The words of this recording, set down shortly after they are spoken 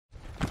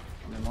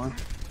anymore.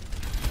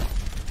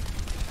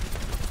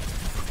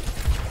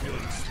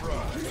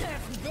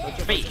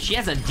 Wait, she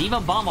has a diva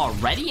bomb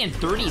already in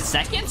 30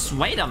 seconds?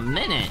 Wait a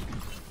minute.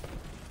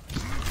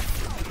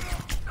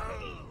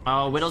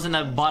 Oh, Widow's in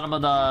the bottom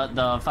of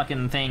the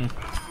fucking thing.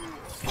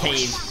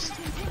 Cave.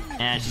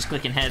 Yeah, she's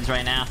clicking heads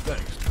right now.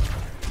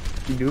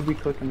 You do be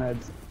clicking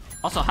heads.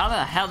 Also, how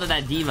the hell did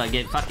that diva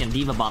get fucking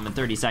diva bomb in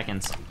 30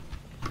 seconds?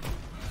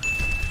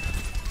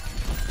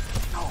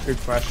 Good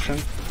question.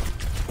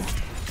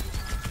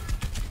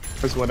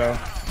 Where's Widow?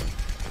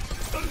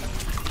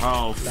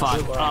 Oh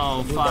fuck,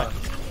 oh fuck.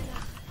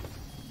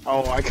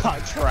 Oh, I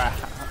got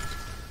trapped.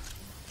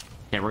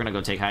 Okay, we're gonna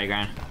go take high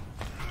ground.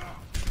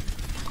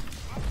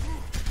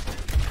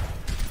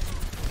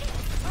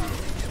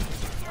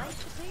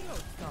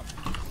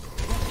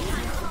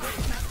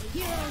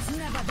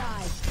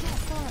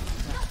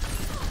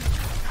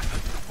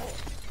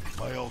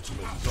 My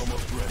ultimate is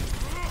almost ready.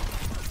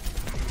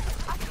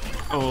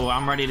 Oh,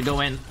 I'm ready to go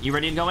in. You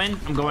ready to go in?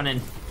 I'm going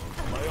in.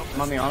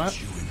 Money on it.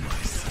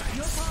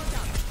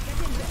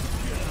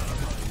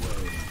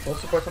 Full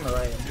support on the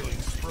right.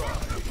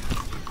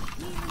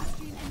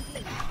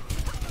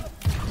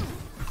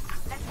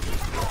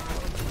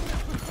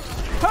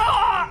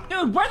 Ah!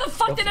 Dude, where the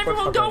fuck did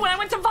everyone go when I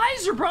went to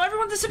Visor, bro?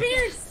 Everyone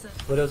disappeared.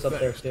 Widow's up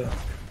there too.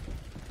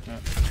 Yeah.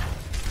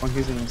 One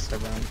using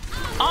Instagram.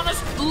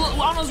 Honest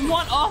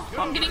one. Oh,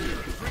 I'm getting.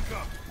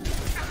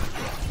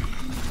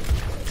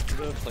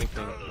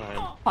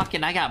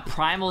 Fucking, I got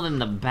primaled in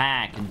the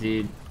back,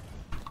 dude.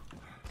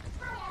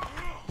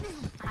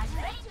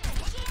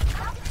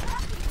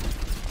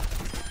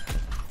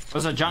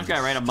 There's a junk guy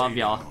right above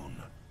y'all.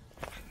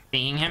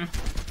 Seeing him?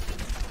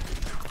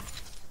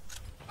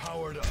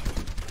 Powered up.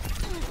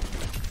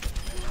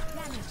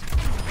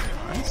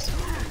 Nice.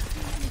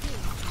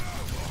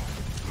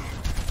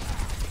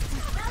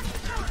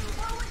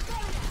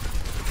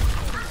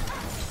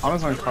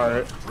 Anna's on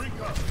cart.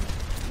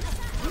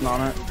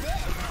 On it.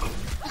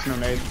 No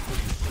nade.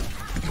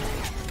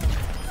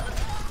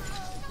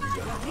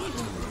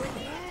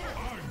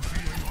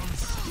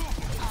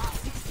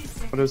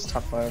 What is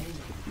top 5?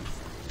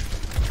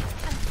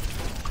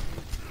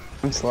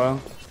 I'm slow.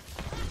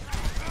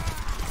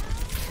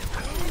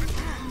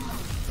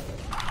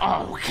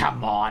 Oh,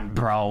 come on,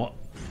 bro.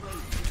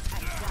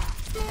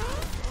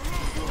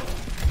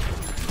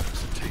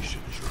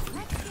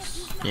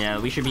 Yeah,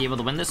 we should be able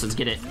to win this. Let's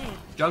get it.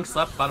 Junk's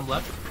left, bottom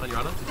left, on your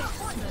Ana.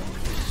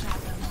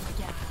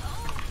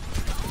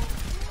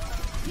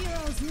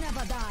 Heroes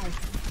never die.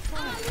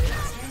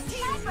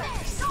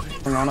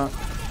 Bring on it.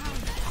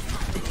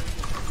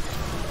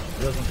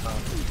 It doesn't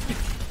count.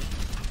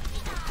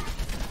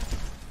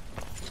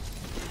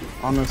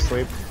 On no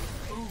sleep.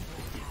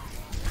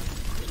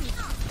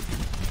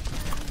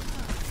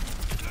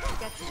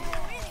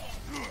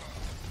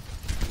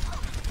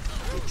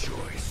 Good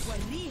choice.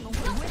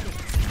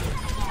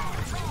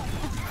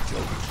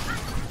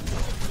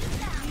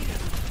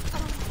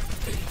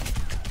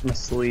 I'm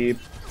asleep.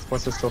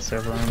 What's it still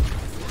server room?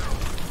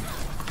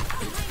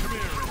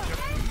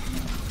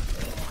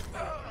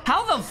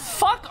 How the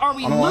fuck are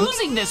we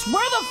losing this?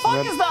 Where the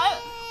fuck is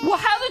that? Well,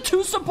 how the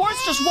two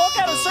supports just walk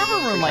out of server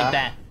room like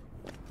that?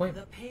 Point.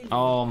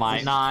 Oh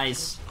my,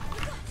 nice.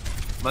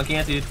 Monkey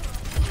ant, dude.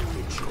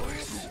 Good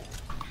choice.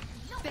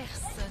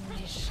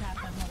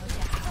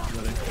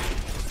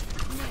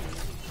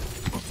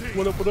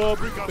 What up, what up?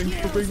 Thanks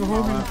for being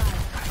home.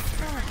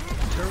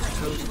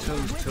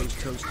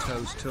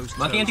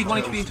 Monkey ant, dude,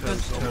 1 HP.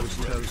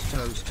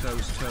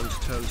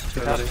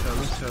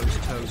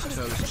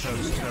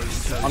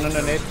 On an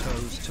nade.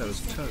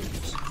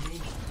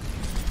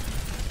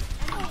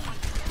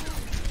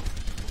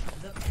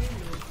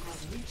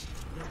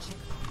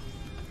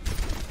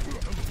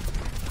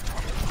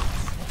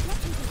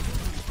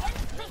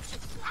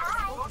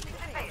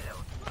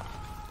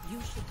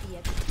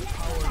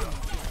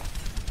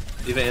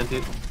 Diva ant,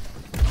 dude.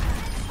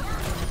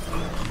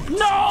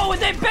 No,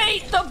 they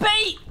bait the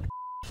bait.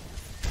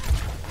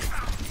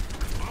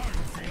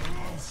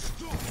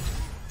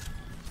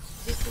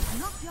 This is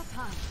not your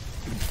time.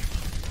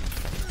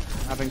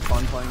 Having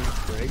fun playing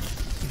this rig.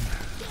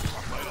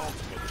 My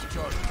ultimate is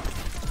charged.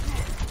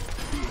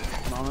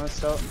 On it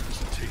still.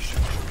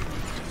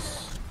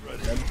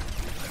 Ready?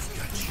 I've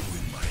got you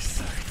in my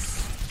sights.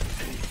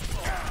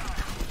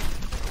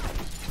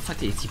 Fuck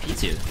the ATP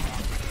to.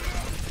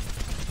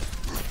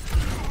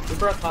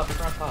 We're on top,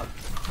 we're on top.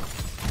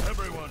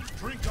 Everyone,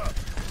 drink up.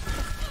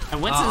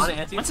 And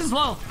Winston's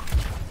low.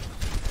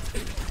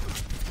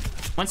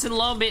 Winston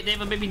low,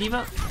 David, baby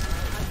diva.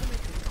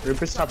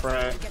 Rupert's top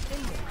right.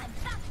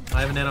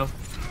 I have a nano.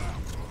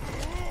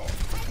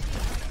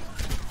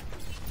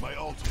 My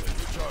ultimate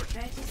is charged.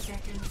 30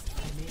 seconds.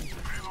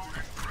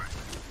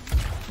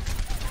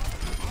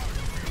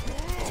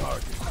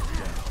 Target down.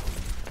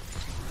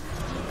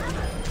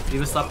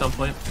 Diva slept on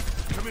point.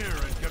 Come here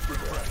and get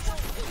refreshed.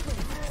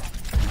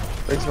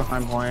 Rig's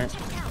behind point.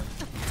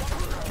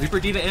 Reaper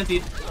Diva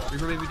anti.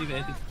 Reaper baby Diva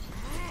anti.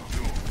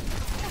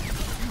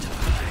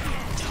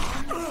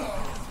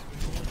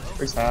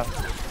 Rig's half.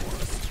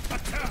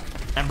 Attack!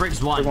 And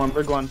Briggs one. Big one,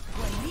 big one.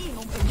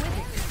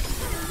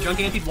 Junk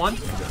antied one.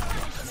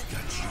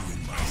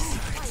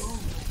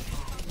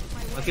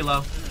 Lucky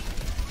low.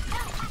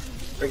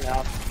 Big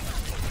half.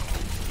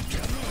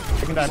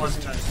 Taking that.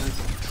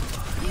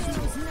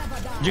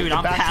 Dude,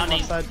 I'm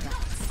pounding.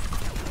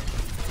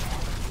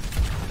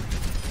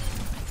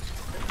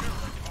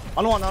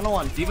 On one, on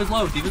one. D.Va's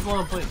low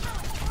on point.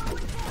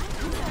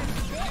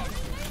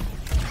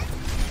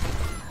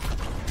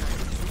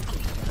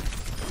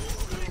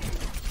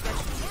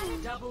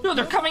 Dude,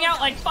 they're coming out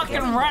like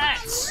fucking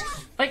rats.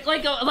 Like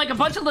a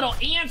bunch of little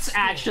ants,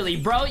 actually,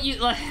 bro. You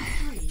like,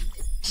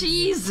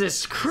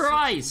 Jesus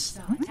Christ.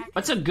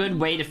 What's a good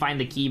way to find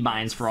the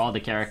keybinds for all the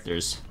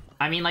characters?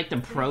 I mean, like the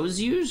pros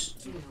use.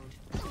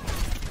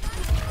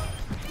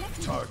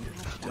 Target.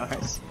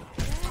 Nice.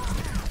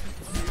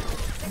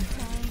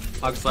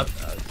 Hog slept.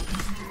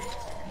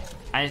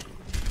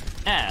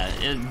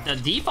 The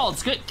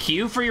default's good.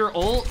 Q for your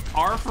ult,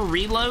 R for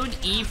reload,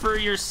 E for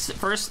your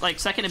first, like,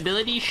 second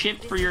ability,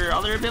 Shift for your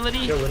other ability.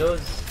 Yo,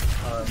 Widow's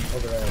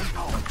over there.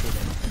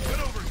 Get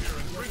over here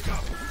and drink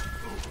up.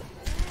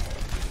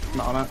 I'm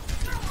on it.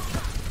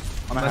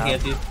 On a Lucky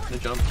half. anti. No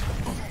jump.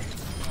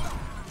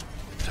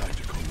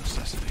 Tactical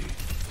necessity.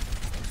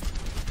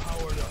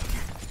 Powered up.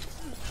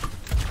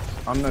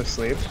 I'm no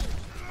sleep.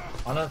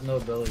 Ana has no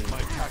ability. My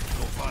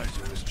tactical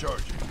visor is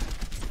charging.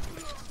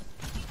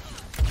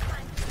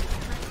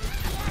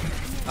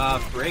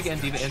 Brig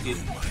and D.Va antied.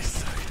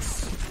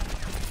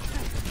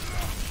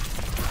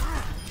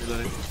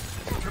 Reloading.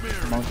 Come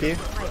here. Monkey.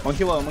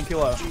 Monkey low, monkey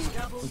low.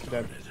 Monkey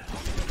dead.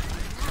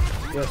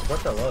 Yo,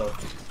 sports are low.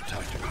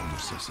 Tactical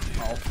necessity.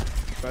 Oh.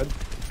 Dead.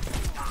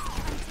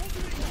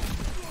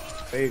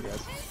 There you go.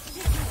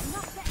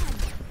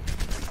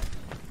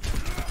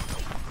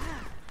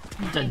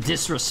 The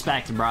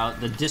disrespect, bro.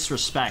 The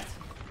disrespect.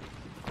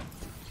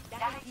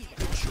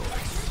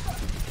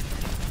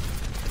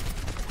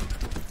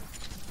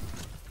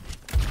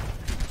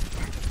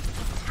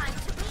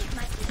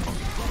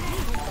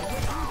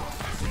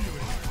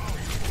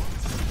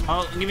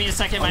 Oh, give me a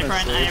second, my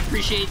friend. I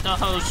appreciate the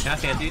host.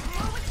 Cast anti.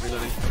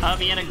 Reloading.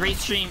 He had a great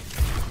stream.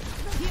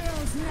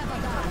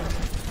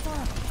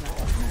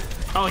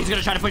 Oh, he's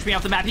gonna try to push me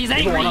off the map. He's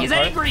angry. He's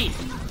angry.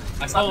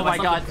 Oh my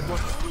god.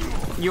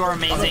 You are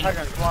amazing. Come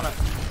on,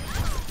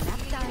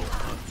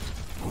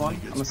 come on.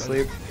 I'm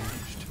asleep.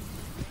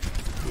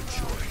 Good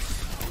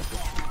choice.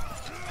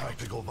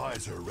 Tactical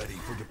visor ready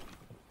for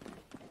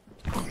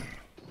deployment.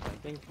 I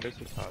think this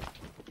is top.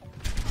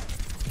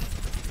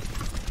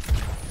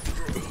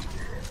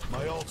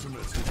 My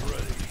ultimate is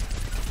ready.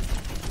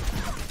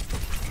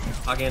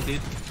 Hog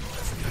antied.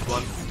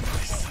 One.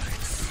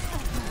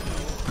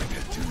 I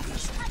can do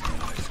this with my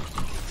eyes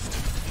closed.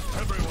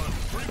 Everyone,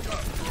 drink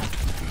up.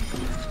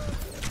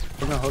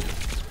 There's no hook.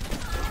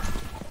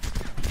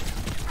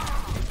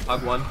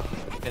 Hog one.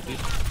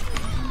 Antied.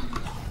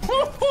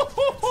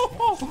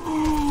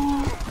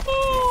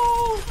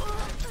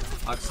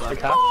 Hog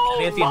slept. Oh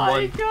Antied my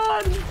one.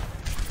 god.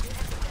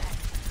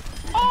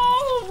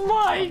 Oh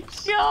my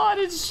god,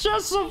 it's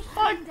just a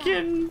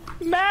fucking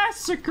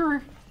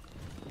massacre.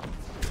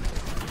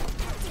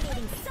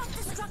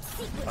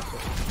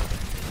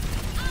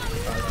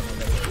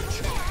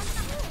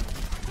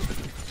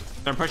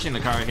 They're pushing the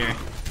car here.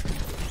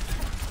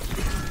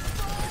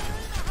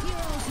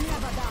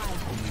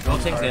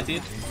 Gold tank's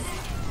antied.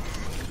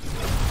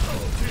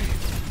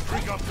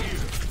 Drink up here.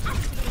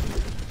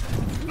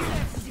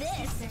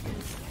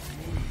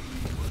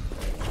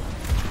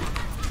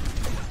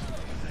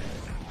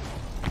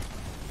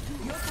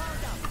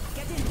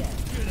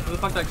 Who the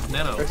fuck that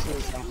nano?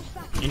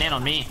 You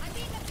nanoed me.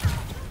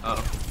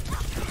 Oh.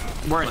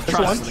 We're in This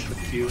trust. one?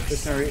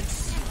 There's no reach.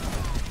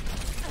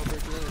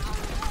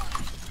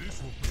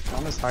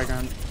 On this high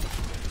ground.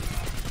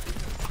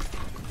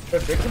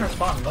 They're big in our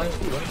spawn. I'm going to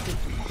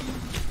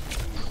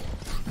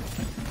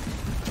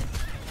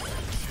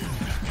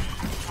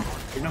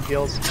There's no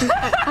heals.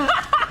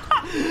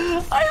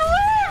 I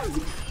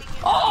lived!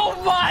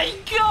 Oh my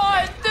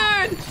god,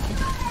 dude!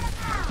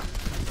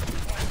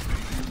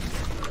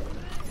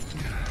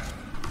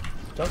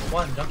 Jump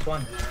one.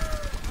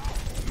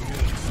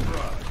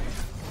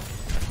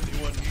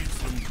 Anyone needs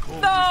some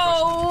cold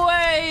No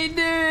way,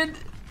 dude!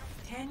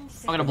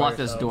 I'm gonna block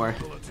this door.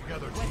 pull it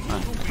together. Come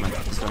on,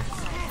 this door.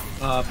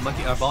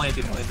 Monkey, ball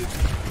antied.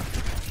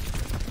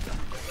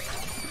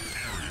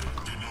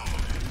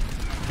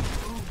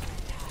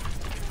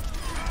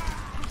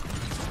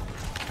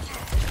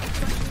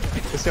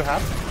 They still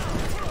have?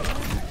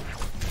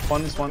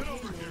 One's one.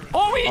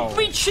 Oh,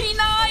 we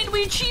chi-9!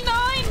 We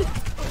chi-9!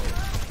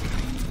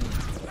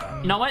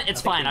 You know what?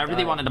 It's fine. I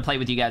really wanted to play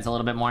with you guys a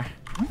little bit more.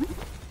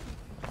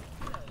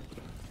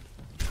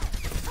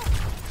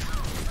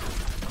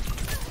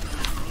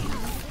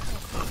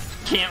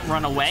 Can't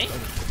run away.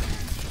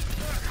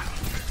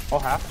 Oh,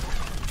 half.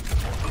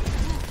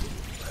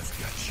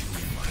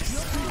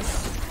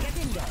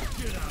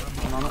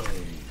 One on it.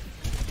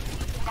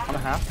 On a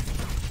half.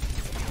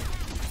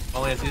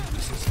 Ball antied.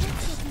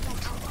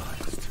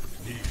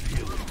 Need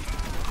healing.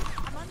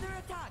 I'm under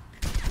attack.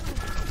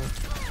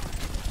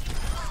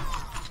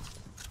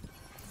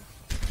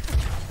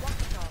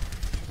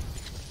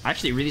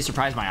 Actually, really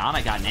surprised my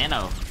Ana got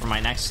nano for my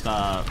next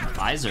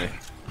visor.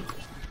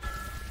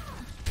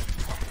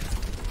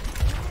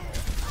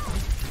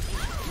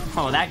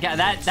 Oh, that guy,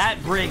 that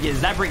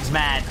brig's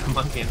mad. Come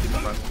on, can't see the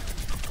front.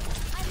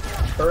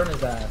 Burn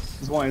his ass.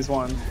 He's one, he's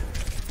one.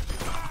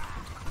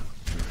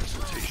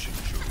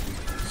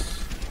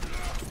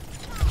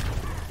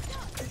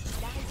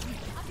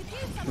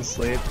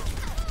 Asleep.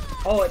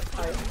 Oh,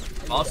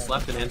 All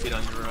slept and emptied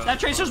on your That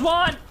Tracer's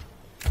one.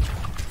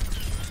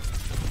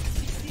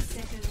 60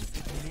 seconds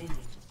remaining.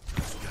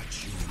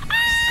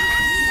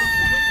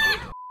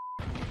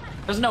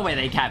 There's no way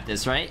they capped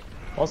this, right?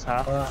 Pulse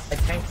half. I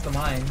tanked the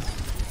mines.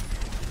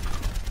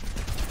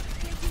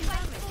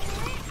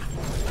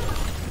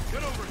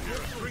 Get over here.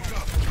 Drink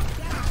up.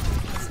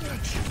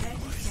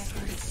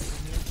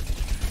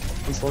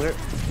 One soldier.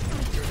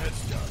 Your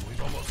head's down.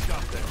 We've almost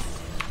got there.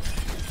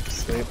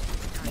 Asleep.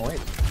 Oh,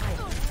 wait.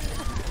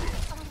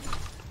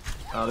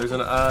 Oh, there's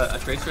a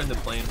tracer in the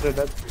plane. They're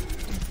dead.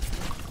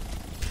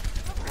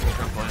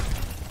 Tracer on plane.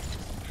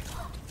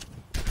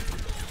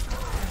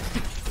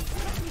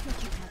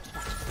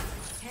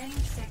 10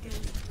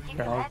 seconds.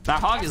 That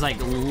hog is like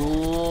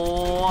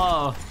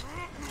low. I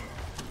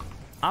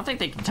don't think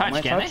they can touch,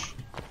 Might can touch?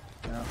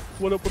 Yeah.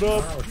 What up, what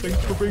up?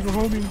 Thanks for bringing a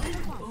homie.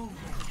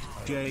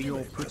 Jay,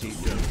 you're pretty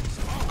good.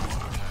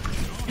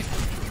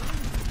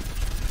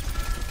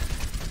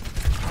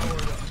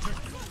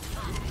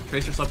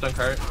 Tracer slept on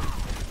cart.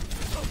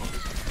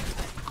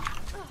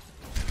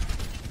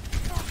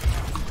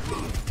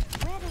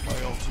 My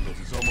ultimate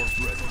is almost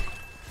ready.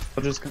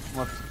 I'll just come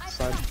left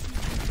side.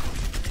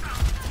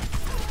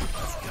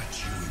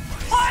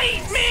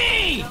 Fight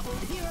me!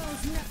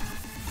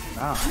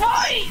 Ah.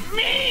 Fight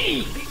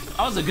me!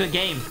 That was a good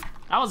game.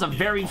 That was a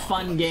very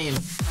fun game.